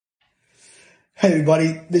Hey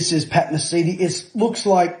everybody, this is Pat Mesiti. It looks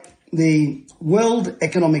like the World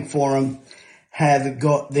Economic Forum have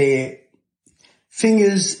got their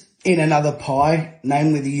fingers in another pie,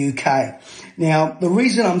 namely the UK. Now, the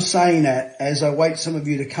reason I'm saying that, as I wait some of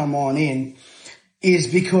you to come on in, is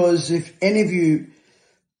because if any of you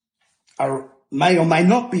may or may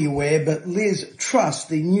not be aware, but Liz Truss,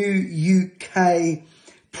 the new UK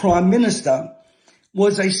Prime Minister,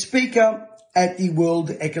 was a speaker at the World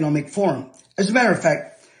Economic Forum. As a matter of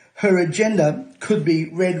fact, her agenda could be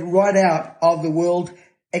read right out of the World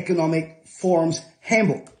Economic Forum's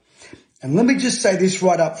handbook. And let me just say this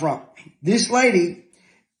right up front. This lady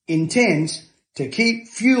intends to keep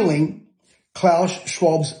fueling Klaus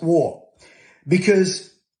Schwab's war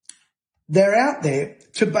because they're out there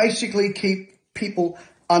to basically keep people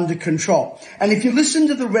under control. And if you listen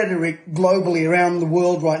to the rhetoric globally around the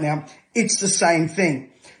world right now, it's the same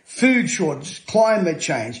thing. Food shortage, climate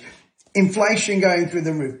change, inflation going through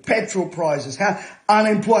the roof, petrol prices,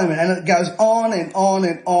 unemployment, and it goes on and on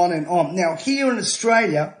and on and on. Now, here in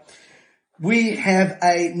Australia, we have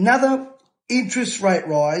another interest rate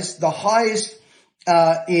rise, the highest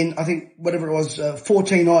in, I think, whatever it was,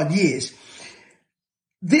 14 odd years.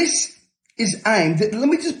 This is aimed, let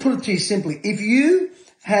me just put it to you simply. If you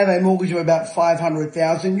have a mortgage of about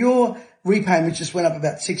 $500,000, your repayment just went up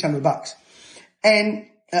about $600. And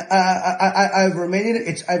over a million,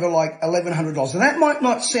 it's over like $1,100. And that might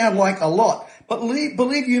not sound like a lot, but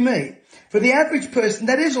believe you me, for the average person,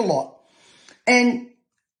 that is a lot. And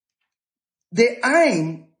their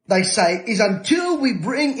aim, they say, is until we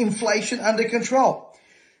bring inflation under control.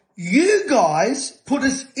 You guys put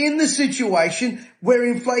us in the situation where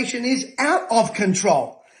inflation is out of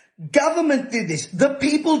control. Government did this. The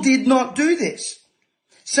people did not do this.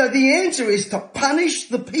 So the answer is to punish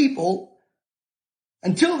the people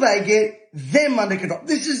until they get them under control.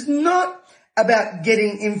 This is not about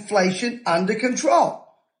getting inflation under control.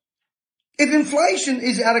 If inflation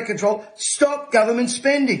is out of control, stop government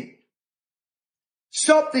spending.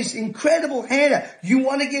 Stop this incredible handout. You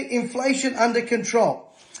want to get inflation under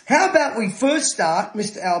control. How about we first start,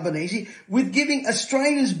 Mr. Albanese, with giving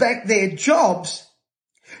Australians back their jobs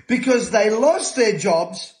because they lost their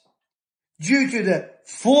jobs due to the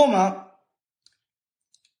former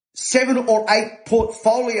 7 or 8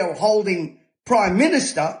 portfolio holding Prime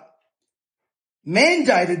Minister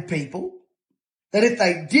mandated people that if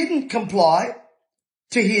they didn't comply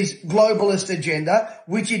to his globalist agenda,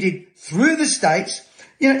 which he did through the states.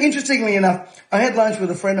 You know, interestingly enough, I had lunch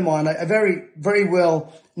with a friend of mine, a very, very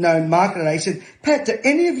well-known marketer. He said, Pat, do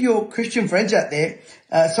any of your Christian friends out there,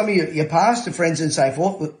 some of your pastor friends and so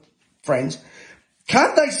forth, friends,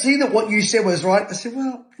 can't they see that what you said was right? I said,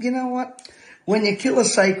 well, you know what? When you kill a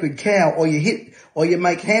sacred cow or you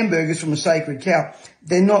make hamburgers from a sacred cow,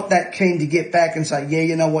 they're not that keen to get back and say, yeah,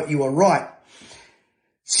 you know what, you were right.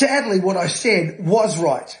 Sadly, what I said was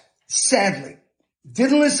right. Sadly.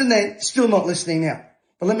 Didn't listen then, still not listening now.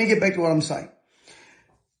 But let me get back to what I'm saying.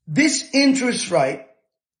 This interest rate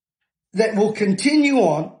that will continue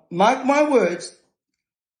on, mark my words,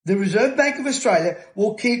 the Reserve Bank of Australia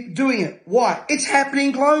will keep doing it. Why? It's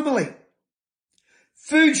happening globally.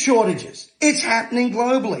 Food shortages, it's happening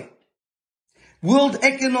globally. World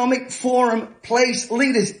Economic Forum place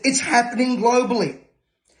leaders, it's happening globally.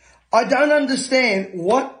 I don't understand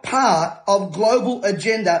what part of global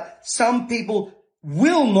agenda some people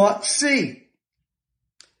will not see.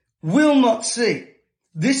 Will not see.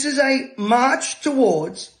 This is a march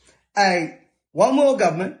towards a one world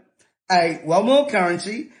government, a one world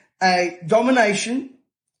currency, a domination,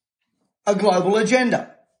 a global agenda.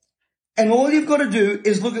 And all you've got to do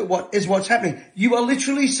is look at what's happening. You are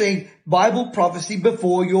literally seeing Bible prophecy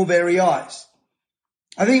before your very eyes.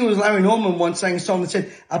 I think it was Larry Norman once saying a song that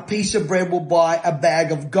said, a piece of bread will buy a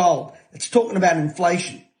bag of gold. It's talking about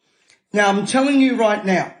inflation. Now, I'm telling you right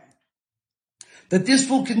now that this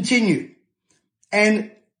will continue.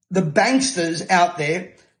 And the banksters out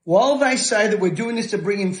there, while they say that we're doing this to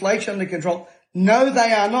bring inflation under control, no,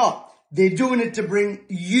 they are not. They're doing it to bring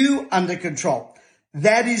you under control.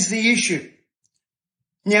 That is the issue.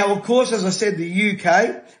 Now, of course, as I said, the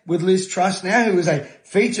UK with Liz Truss now, who is a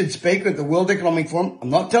featured speaker at the World Economic Forum. I'm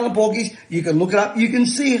not telling porkies. You can look it up. You can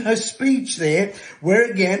see her speech there where,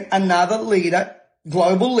 again, another leader,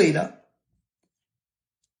 global leader,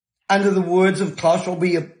 under the words of Klaus will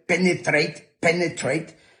be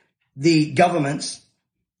penetrate the governments,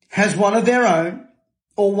 has one of their own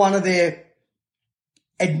or one of their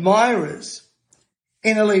admirers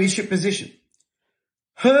in a leadership position.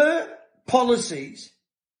 Her policies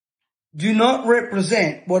do not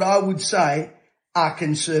represent what I would say are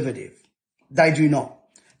conservative. They do not.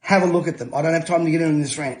 have a look at them. I don't have time to get into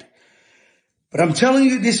this rant. But I'm telling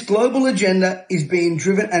you, this global agenda is being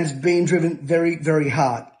driven, and it's being driven very, very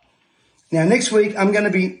hard. Now, next week, I'm going to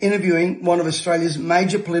be interviewing one of Australia's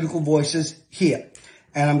major political voices here.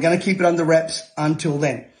 And I'm going to keep it under wraps until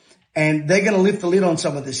then. And they're going to lift the lid on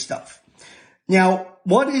some of this stuff. Now,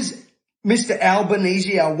 what is Mr.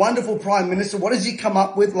 Albanese, our wonderful Prime Minister, what does he come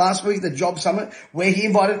up with last week at the Job Summit, where he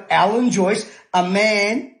invited Alan Joyce, a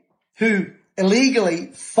man who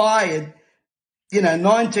illegally fired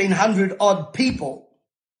 1,900 odd people,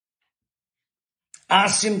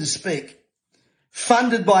 asked him to speak.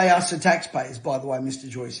 Funded by us, the taxpayers, by the way, Mr.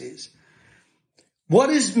 Joyce is. What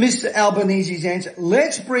is Mr. Albanese's answer?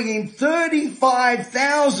 Let's bring in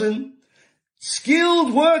 35,000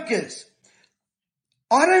 skilled workers.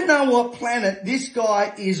 I don't know what planet this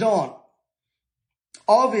guy is on.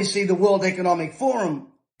 Obviously, the World Economic Forum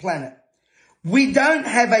planet. We don't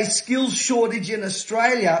have a skills shortage in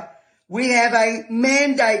Australia. We have a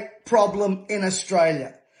mandate problem in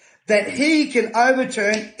Australia that he can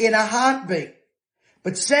overturn in a heartbeat.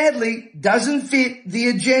 But sadly, doesn't fit the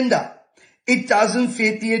agenda. It doesn't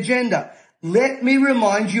fit the agenda. Let me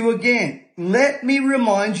remind you again.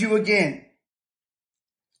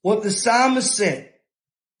 What the psalmist said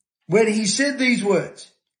when he said these words.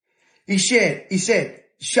 He said,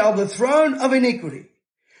 shall the throne of iniquity,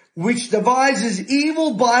 which devises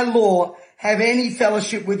evil by law, have any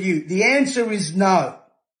fellowship with you? The answer is no.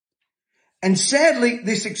 And sadly,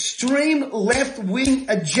 this extreme left-wing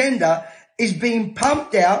agenda is being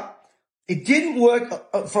pumped out. It didn't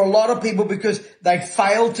work for a lot of people because they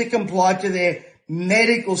failed to comply to their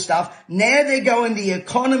medical stuff. Now they're going the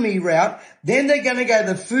economy route. Then they're going to go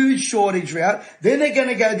the food shortage route. Then they're going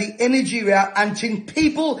to go the energy route until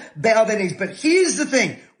people bow their knees. But here's the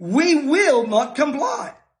thing. We will not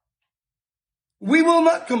comply. We will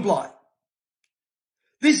not comply.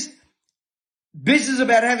 This business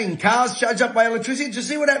about having cars charged up by electricity. Did you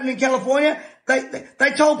see what happened in California?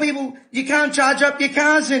 They told people you can't charge up your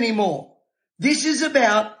cars anymore. This is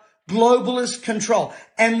about globalist control.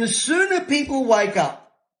 And the sooner people wake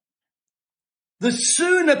up,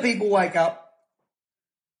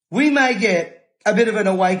 we may get a bit of an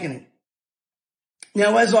awakening.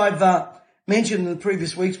 Now, as I've mentioned in the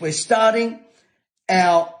previous weeks, we're starting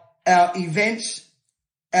our events,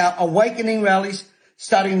 our awakening rallies,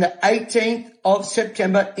 starting the 18th of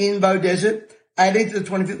September in Beaudesert, 18th to the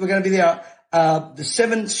 25th. We're going to be there the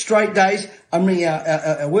 7 straight days. I'm bringing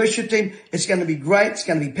our worship team. It's going to be great. It's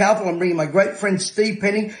going to be powerful. I'm bringing my great friend Steve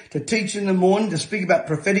Penning to teach in the morning, to speak about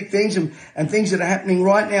prophetic things and things that are happening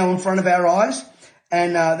right now in front of our eyes.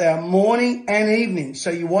 And they are morning and evening. So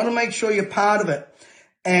you want to make sure you're part of it.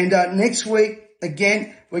 And next week,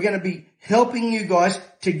 again, we're going to be helping you guys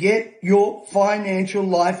to get your financial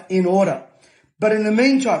life in order. But in the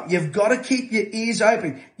meantime, you've got to keep your ears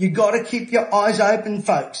open. You've got to keep your eyes open,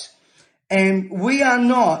 folks. And we are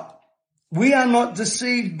not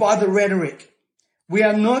deceived by the rhetoric. We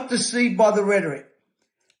are not deceived by the rhetoric.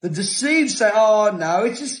 The deceived say, oh no,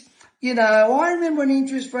 it's just, I remember when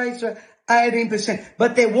interest rates were 18%,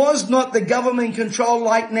 but there was not the government control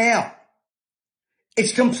like now.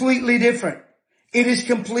 It's completely different. It is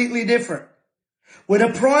completely different. When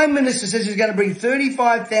a Prime Minister says he's going to bring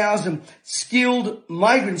 35,000 skilled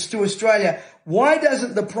migrants to Australia, why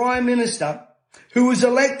doesn't the Prime Minister, who was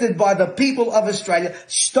elected by the people of Australia,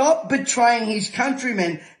 stop betraying his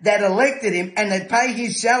countrymen that elected him and that pay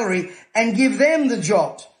his salary and give them the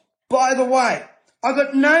jobs? By the way, I've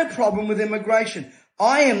got no problem with immigration.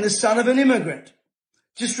 I am the son of an immigrant.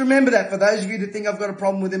 Just remember that for those of you that think I've got a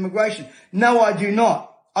problem with immigration. No, I do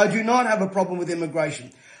not. I do not have a problem with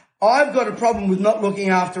immigration. I've got a problem with not looking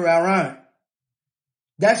after our own.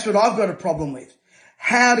 That's what I've got a problem with.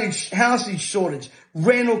 Housing shortage,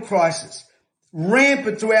 rental crisis,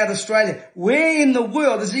 rampant throughout Australia. Where in the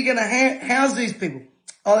world is he going to house these people?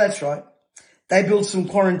 Oh, that's right. They built some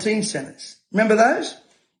quarantine centres. Remember those?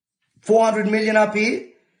 400 million up here.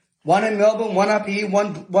 One in Melbourne, one up here,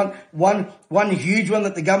 one huge one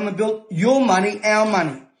that the government built. Your money, our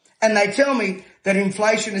money. And they tell me that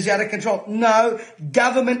inflation is out of control. No,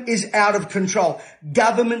 government is out of control.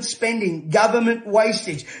 Government spending, government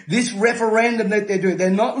wastage. This referendum that they're doing,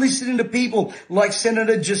 they're not listening to people like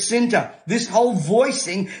Senator Jacinta. This whole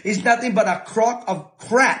voicing is nothing but a crock of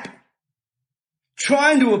crap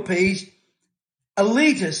trying to appease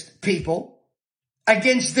elitist people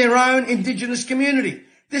against their own Indigenous community.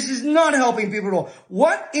 This is not helping people at all.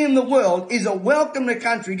 What in the world is a welcome to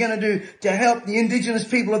country going to do to help the Indigenous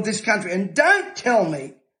people of this country? And don't tell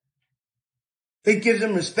me it gives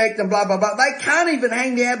them respect and blah, blah, blah. They can't even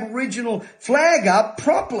hang the Aboriginal flag up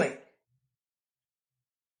properly.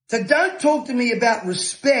 So don't talk to me about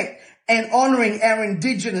respect and honoring our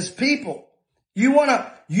Indigenous people. You want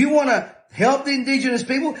to help the Indigenous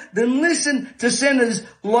people? Then listen to senators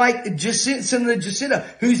like Senator Jacinta,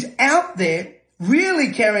 who's out there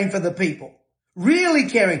really caring for the people. Really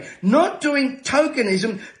caring. Not doing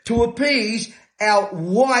tokenism to appease our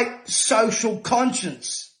white social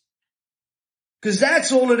conscience. Because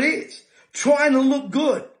that's all it is. Trying to look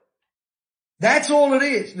good. That's all it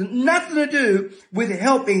is. Nothing to do with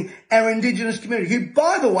helping our Indigenous community, who,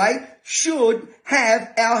 by the way, should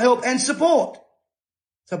have our help and support.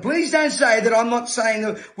 So please don't say that I'm not saying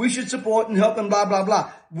that we should support and help and blah, blah,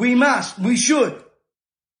 blah. We must. We should.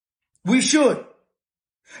 We should.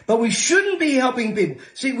 But we shouldn't be helping people.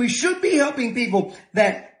 See, we should be helping people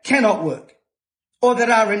that cannot work or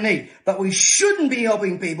that are in need. But we shouldn't be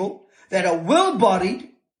helping people that are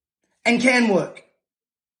well-bodied and can work.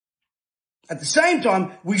 At the same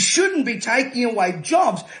time, we shouldn't be taking away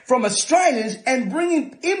jobs from Australians and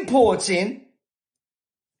bringing imports in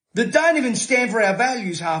that don't even stand for our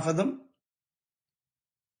values, half of them.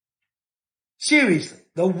 Seriously,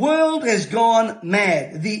 the world has gone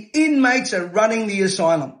mad. The inmates are running the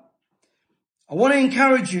asylum. I want to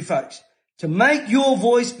encourage you folks to make your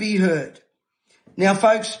voice be heard. Now,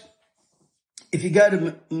 folks, if you go to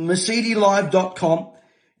MercediLive.com,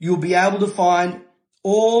 you'll be able to find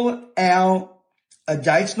all our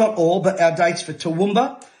dates, not all, but our dates for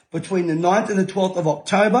Toowoomba between the 9th and the 12th of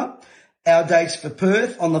October, our dates for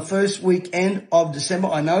Perth on the first weekend of December.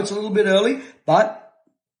 I know it's a little bit early, but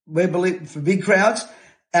we believe for big crowds.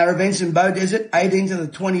 Our events in Beaudesert, 18th to the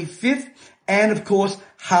 25th, and of course,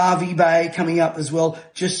 Hervey Bay coming up as well,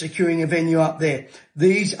 just securing a venue up there.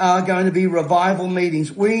 These are going to be revival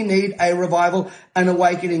meetings. We need a revival, an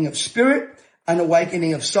awakening of spirit, an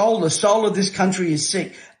awakening of soul. The soul of this country is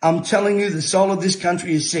sick. I'm telling you, the soul of this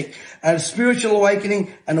country is sick. A spiritual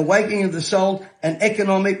awakening, an awakening of the soul, an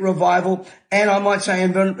economic revival, and I might say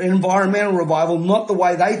environmental revival, not the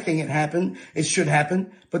way they think it should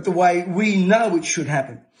happen, but the way we know it should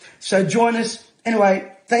happen. So join us.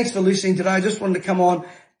 Anyway, thanks for listening today. I just wanted to come on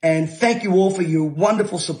and thank you all for your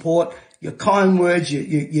wonderful support, your kind words,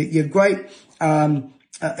 your great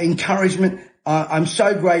encouragement. I'm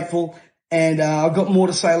so grateful. And I've got more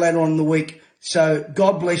to say later on in the week. So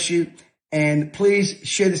God bless you. And please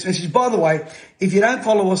share this message. By the way, if you don't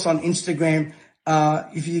follow us on Instagram,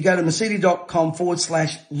 if you go to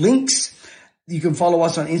Mercedi.com/links, you can follow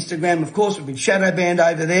us on Instagram. Of course, we've been shadow banned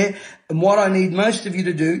over there. And what I need most of you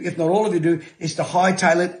to do, if not all of you do, is to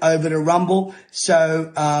hightail it over to Rumble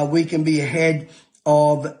so we can be ahead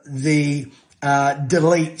of the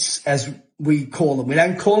deletes, as we call them. We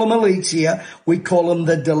don't call them elites here. We call them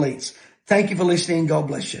the deletes. Thank you for listening. God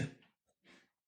bless you.